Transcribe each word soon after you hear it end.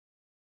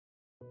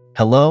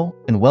Hello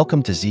and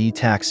welcome to Z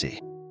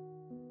Taxi.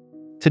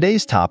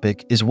 Today's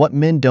topic is what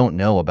men don't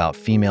know about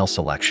female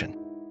selection.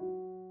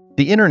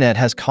 The internet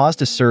has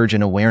caused a surge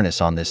in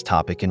awareness on this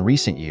topic in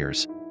recent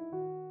years,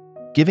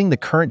 giving the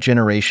current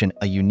generation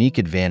a unique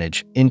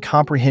advantage in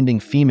comprehending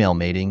female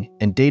mating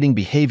and dating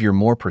behavior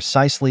more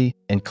precisely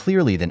and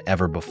clearly than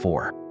ever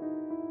before.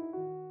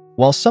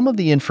 While some of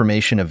the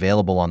information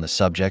available on the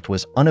subject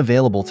was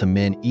unavailable to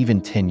men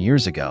even 10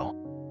 years ago,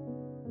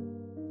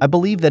 I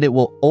believe that it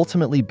will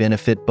ultimately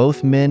benefit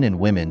both men and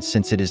women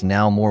since it is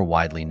now more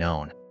widely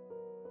known.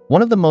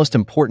 One of the most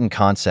important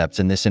concepts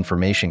in this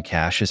information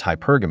cache is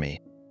hypergamy,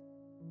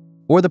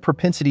 or the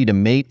propensity to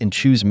mate and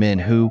choose men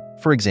who,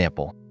 for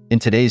example, in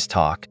today's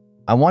talk,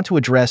 I want to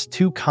address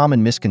two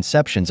common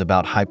misconceptions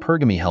about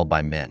hypergamy held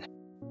by men.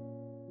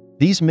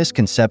 These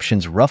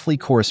misconceptions roughly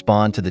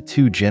correspond to the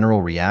two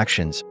general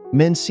reactions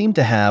men seem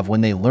to have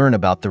when they learn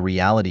about the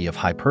reality of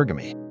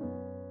hypergamy.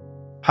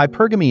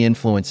 Hypergamy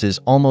influences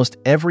almost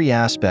every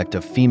aspect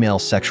of female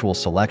sexual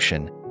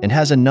selection and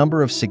has a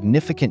number of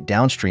significant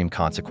downstream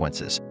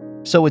consequences,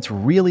 so it's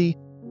really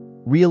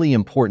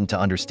important to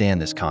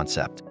understand this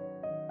concept.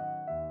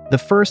 The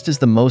first is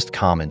the most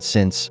common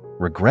since,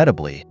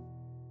 regrettably,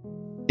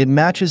 it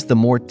matches the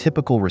more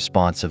typical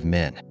response of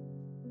men.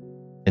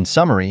 In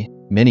summary,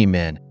 many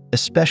men,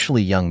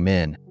 especially young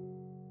men,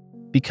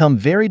 become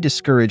very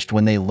discouraged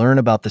when they learn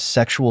about the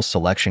sexual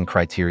selection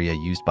criteria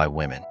used by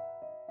women.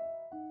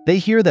 They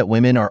hear that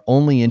women are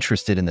only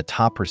interested in the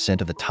top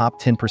percent of the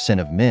top 10%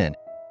 of men,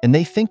 and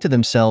they think to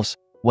themselves,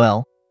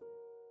 well,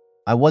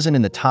 I wasn't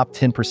in the top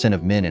 10%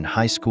 of men in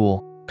high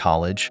school,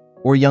 college,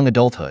 or young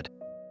adulthood.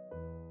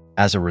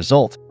 As a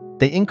result,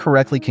 they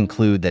incorrectly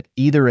conclude that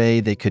either A,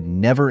 they could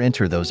never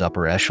enter those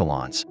upper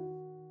echelons,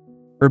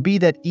 or B,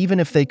 that even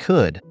if they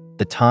could,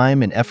 the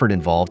time and effort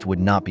involved would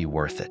not be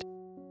worth it.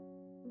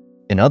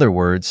 In other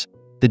words,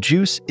 the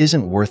juice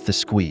isn't worth the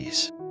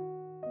squeeze.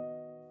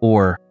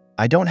 Or,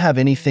 I don't have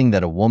anything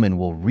that a woman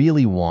will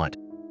really want,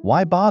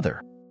 why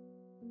bother?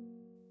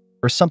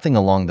 Or something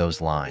along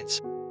those lines.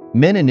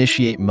 Men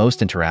initiate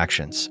most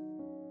interactions,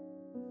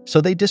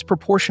 so they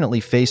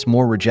disproportionately face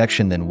more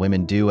rejection than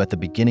women do at the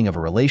beginning of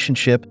a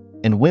relationship,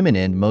 and women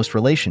end most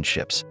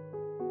relationships.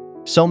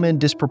 So men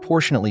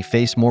disproportionately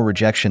face more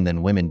rejection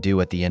than women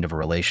do at the end of a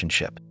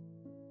relationship.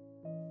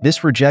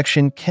 This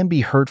rejection can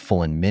be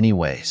hurtful in many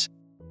ways.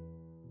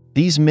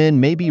 These men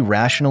may be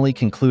rationally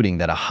concluding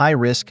that a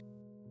high-risk,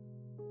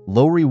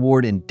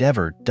 low-reward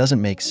endeavor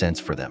doesn't make sense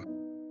for them.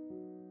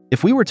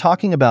 If we were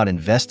talking about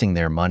investing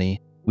their money,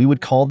 we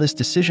would call this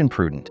decision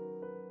prudent,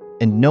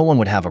 and no one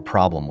would have a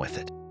problem with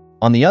it.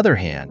 On the other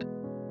hand,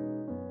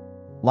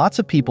 lots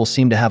of people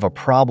seem to have a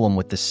problem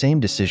with the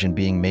same decision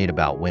being made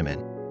about women.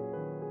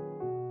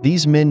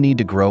 These men need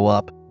to grow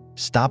up,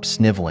 stop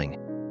sniveling,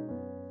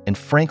 and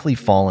frankly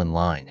fall in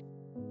line.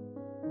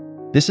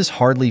 This is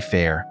hardly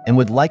fair and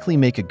would likely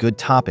make a good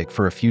topic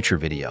for a future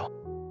video.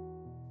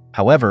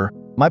 However,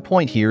 my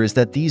point here is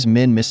that these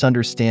men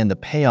misunderstand the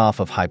payoff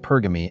of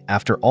hypergamy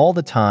after all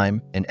the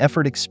time and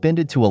effort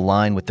expended to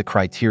align with the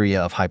criteria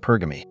of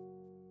hypergamy.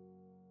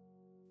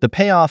 The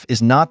payoff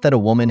is not that a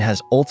woman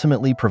has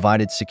ultimately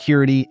provided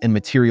security and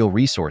material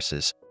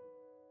resources,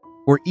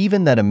 or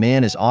even that a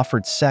man is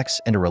offered sex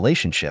and a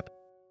relationship.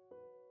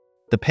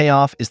 The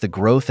payoff is the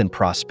growth and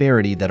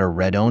prosperity that are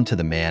redound to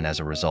the man as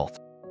a result.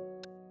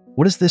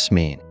 What does this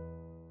mean?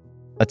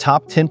 A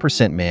top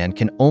 10% man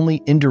can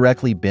only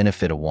indirectly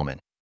benefit a woman,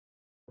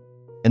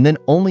 and then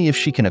only if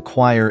she can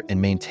acquire and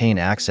maintain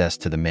access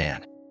to the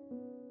man.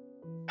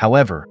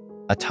 However,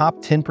 a top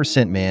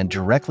 10% man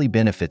directly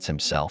benefits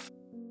himself.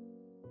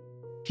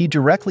 He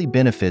directly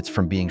benefits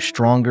from being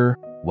stronger,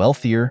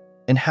 wealthier,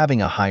 and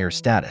having a higher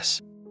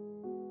status.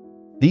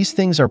 These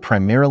things are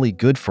primarily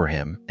good for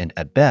him and,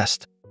 at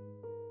best,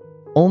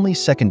 only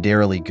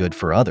secondarily good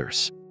for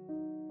others.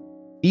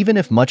 Even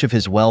if much of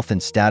his wealth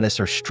and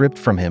status are stripped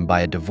from him by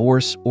a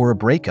divorce or a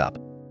breakup,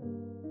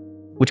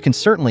 which can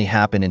certainly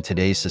happen in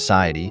today's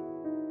society,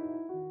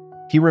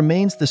 he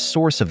remains the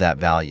source of that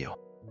value.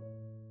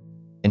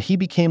 And he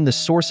became the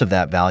source of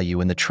that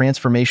value in the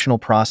transformational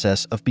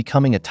process of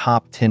becoming a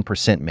top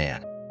 10%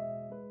 man.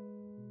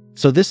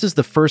 So this is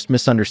the first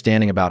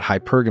misunderstanding about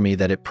hypergamy,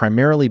 that it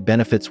primarily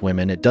benefits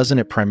women. It doesn't.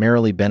 It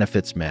primarily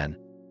benefits men,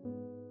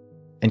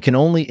 and can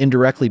only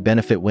indirectly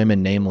benefit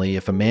women, namely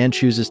if a man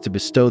chooses to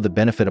bestow the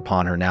benefit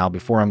upon her. Now,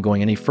 before I'm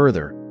going any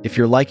further, if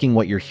you're liking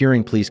what you're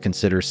hearing, please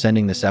consider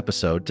sending this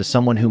episode to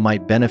someone who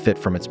might benefit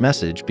from its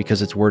message,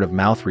 because it's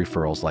word-of-mouth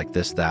referrals like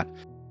this that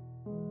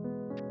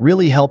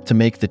really help to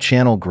make the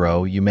channel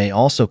grow. You may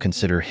also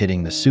consider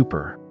hitting the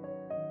super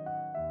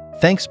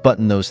thanks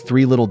button, those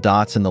three little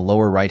dots in the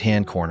lower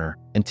right-hand corner,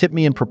 and tip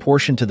me in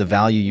proportion to the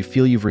value you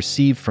feel you've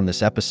received from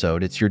this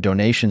episode. It's your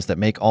donations that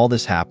make all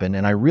this happen,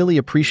 and I really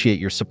appreciate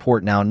your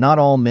support. Now, not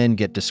all men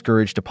get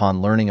discouraged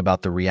upon learning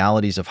about the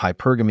realities of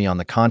hypergamy. On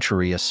the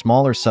contrary, a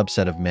smaller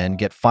subset of men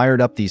get fired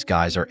up. These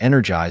guys are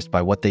energized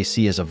by what they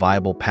see as a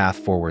viable path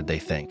forward. They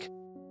think,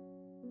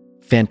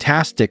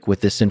 fantastic, with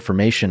this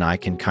information I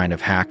can kind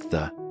of hack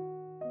the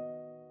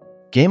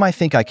Game, I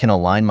think I can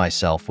align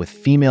myself with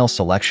female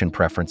selection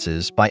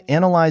preferences by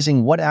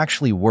analyzing what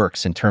actually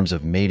works in terms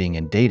of mating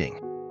and dating.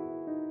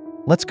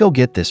 Let's go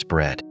get this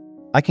bread.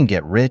 I can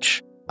get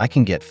rich, I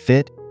can get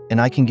fit,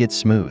 and I can get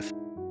smooth.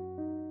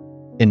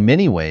 In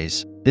many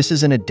ways, this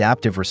is an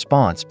adaptive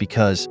response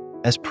because,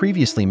 as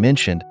previously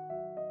mentioned,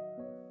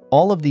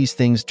 all of these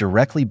things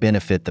directly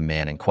benefit the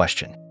man in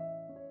question.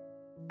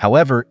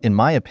 However, in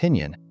my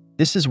opinion,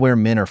 this is where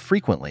men are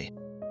frequently,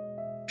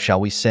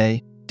 shall we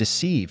say,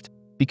 deceived,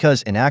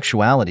 because in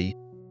actuality,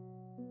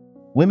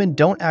 women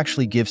don't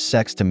actually give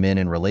sex to men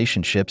in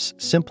relationships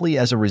simply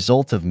as a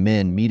result of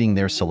men meeting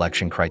their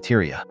selection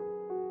criteria.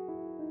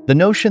 The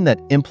notion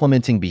that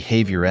implementing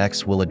behavior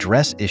X will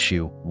address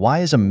issue Y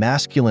is a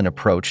masculine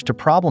approach to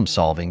problem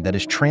solving that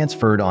is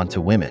transferred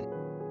onto women.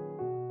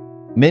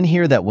 Men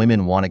hear that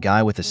women want a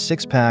guy with a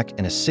six-pack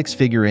and a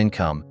six-figure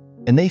income,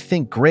 and they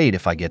think, great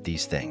if I get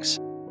these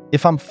things.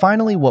 If I'm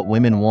finally what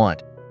women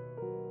want,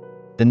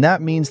 then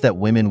that means that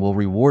women will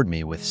reward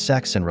me with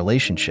sex and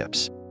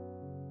relationships.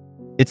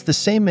 It's the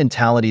same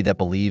mentality that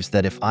believes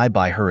that if I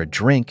buy her a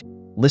drink,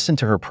 listen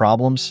to her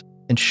problems,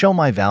 and show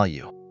my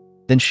value,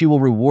 then she will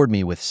reward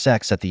me with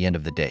sex at the end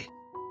of the date.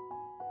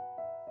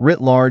 Writ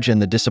large,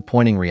 and the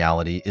disappointing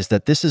reality is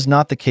that this is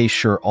not the case.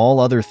 Sure, all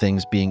other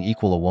things being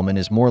equal, a woman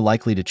is more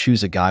likely to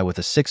choose a guy with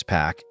a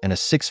six-pack and a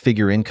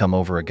six-figure income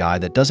over a guy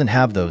that doesn't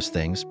have those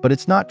things, but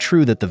it's not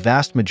true that the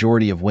vast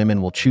majority of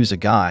women will choose a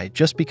guy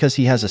just because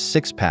he has a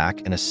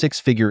six-pack and a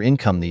six-figure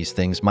income. These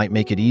things might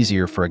make it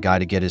easier for a guy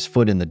to get his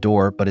foot in the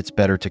door, but it's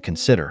better to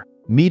consider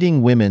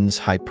meeting women's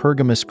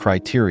hypergamous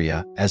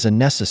criteria as a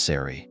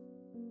necessary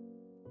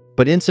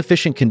but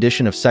insufficient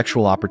condition of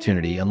sexual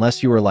opportunity.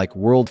 Unless you are like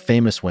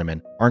world-famous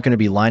women, aren't going to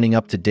be lining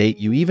up to date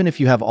you. Even if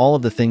you have all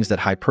of the things that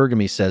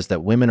hypergamy says,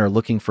 that women are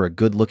looking for, a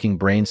good-looking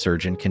brain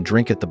surgeon can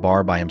drink at the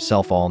bar by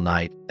himself all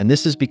night. And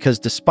this is because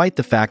despite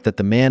the fact that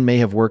the man may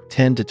have worked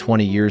 10 to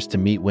 20 years to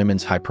meet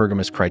women's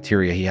hypergamous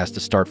criteria, he has to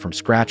start from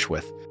scratch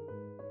with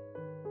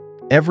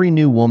every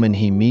new woman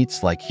he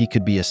meets like he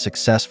could be a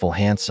successful,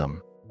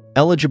 handsome,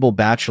 eligible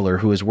bachelor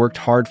who has worked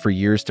hard for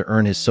years to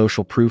earn his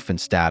social proof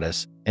and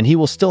status, and he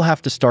will still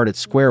have to start at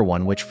square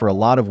one, which for a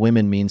lot of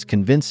women means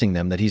convincing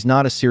them that he's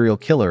not a serial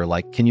killer.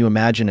 Like, can you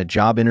imagine a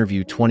job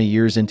interview 20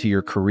 years into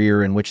your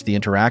career in which the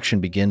interaction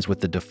begins with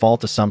the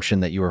default assumption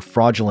that you are a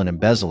fraudulent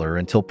embezzler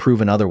until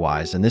proven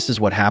otherwise? And this is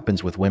what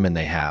happens with women.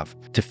 They have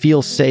to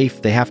feel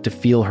safe, they have to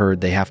feel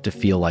heard, they have to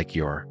feel like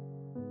you're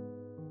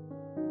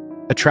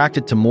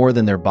attracted to more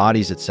than their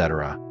bodies,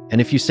 etc.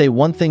 And if you say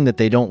one thing that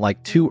they don't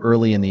like too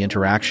early in the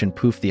interaction,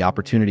 poof, the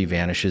opportunity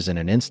vanishes in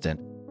an instant.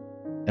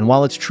 And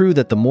while it's true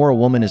that the more a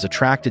woman is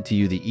attracted to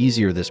you, the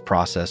easier this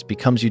process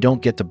becomes, you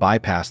don't get to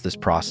bypass this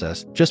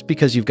process just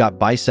because you've got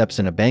biceps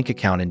and a bank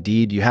account.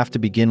 Indeed, you have to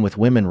begin with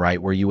women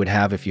right where you would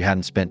have if you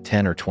hadn't spent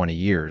 10 or 20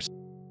 years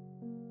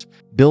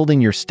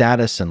building your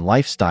status and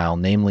lifestyle,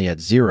 namely at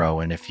zero.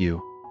 And if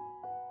you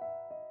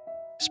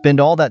spend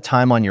all that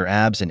time on your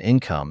abs and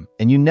income,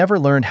 and you never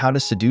learned how to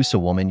seduce a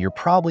woman, you're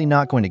probably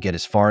not going to get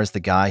as far as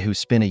the guy who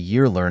spent a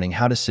year learning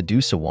how to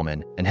seduce a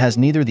woman and has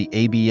neither the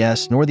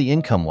ABS nor the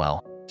income.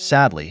 Well,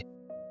 sadly,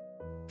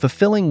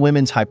 fulfilling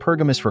women's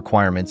hypergamous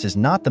requirements is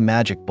not the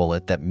magic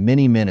bullet that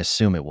many men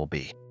assume it will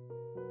be.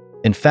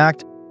 In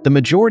fact, the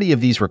majority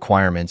of these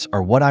requirements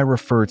are what I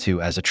refer to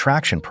as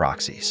attraction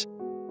proxies.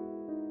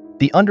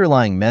 The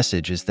underlying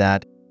message is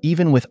that,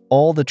 even with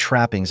all the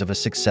trappings of a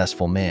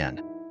successful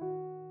man,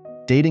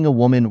 dating a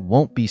woman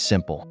won't be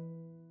simple.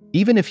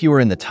 Even if you are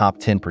in the top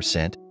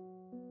 10%,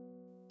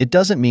 it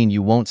doesn't mean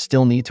you won't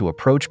still need to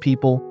approach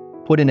people,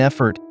 put in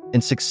effort,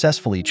 and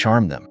successfully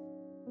charm them.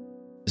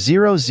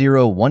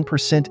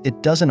 0.01%,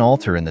 it doesn't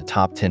alter in the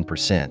top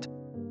 10%.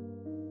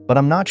 But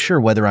I'm not sure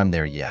whether I'm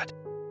there yet.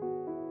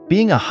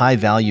 Being a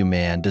high-value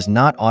man does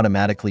not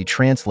automatically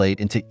translate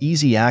into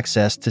easy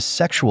access to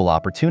sexual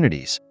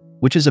opportunities,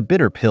 which is a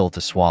bitter pill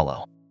to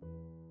swallow.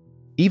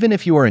 Even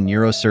if you are a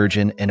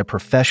neurosurgeon and a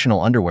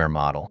professional underwear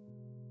model,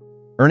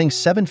 earning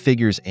 7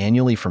 figures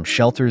annually from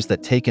shelters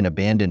that take in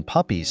abandoned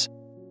puppies,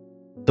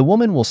 the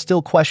woman will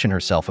still question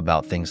herself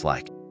about things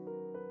like,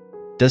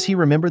 does he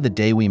remember the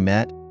day we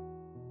met?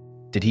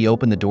 Did he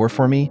open the door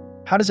for me?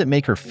 How does it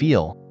make her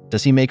feel?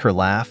 Does he make her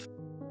laugh?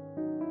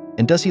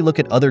 And does he look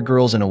at other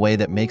girls in a way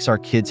that makes our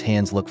kids'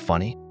 hands look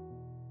funny?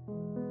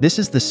 This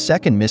is the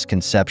second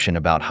misconception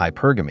about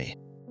hypergamy.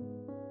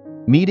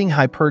 Meeting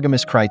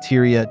hypergamous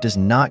criteria does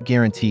not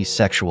guarantee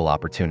sexual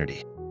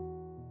opportunity.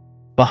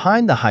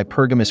 Behind the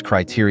hypergamous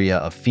criteria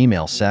of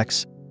female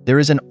sex, there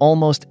is an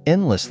almost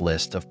endless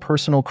list of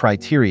personal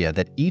criteria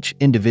that each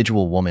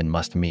individual woman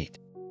must meet.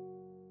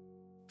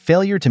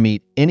 Failure to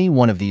meet any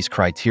one of these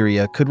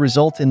criteria could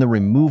result in the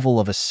removal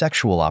of a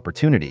sexual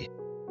opportunity,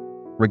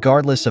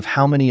 regardless of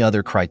how many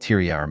other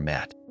criteria are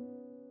met.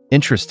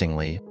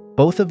 Interestingly,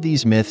 both of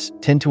these myths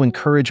tend to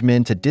encourage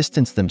men to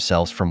distance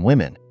themselves from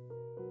women,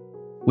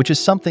 which is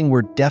something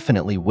we're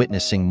definitely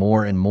witnessing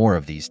more and more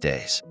of these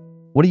days.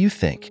 What do you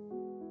think?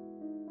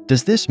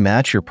 Does this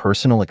match your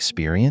personal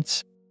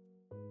experience?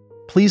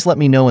 Please let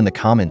me know in the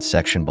comments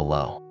section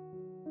below.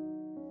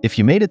 If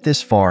you made it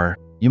this far,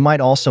 you might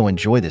also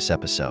enjoy this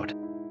episode.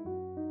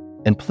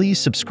 And please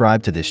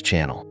subscribe to this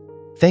channel.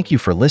 Thank you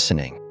for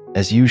listening,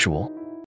 as usual.